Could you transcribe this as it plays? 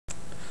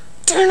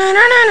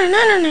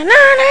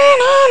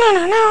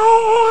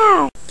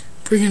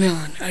Bring it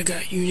on, I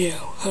got you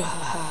now. Ha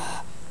ha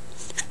ha.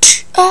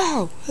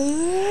 Ow!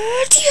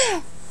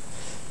 Yeah.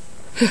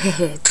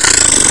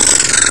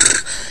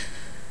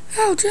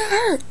 Ouch, that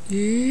hurt.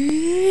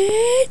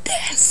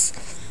 Yes.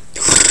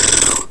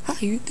 How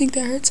you think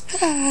that hurts? Ha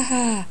ha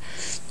ha.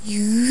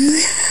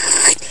 You.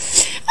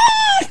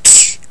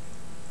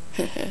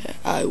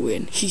 I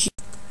win.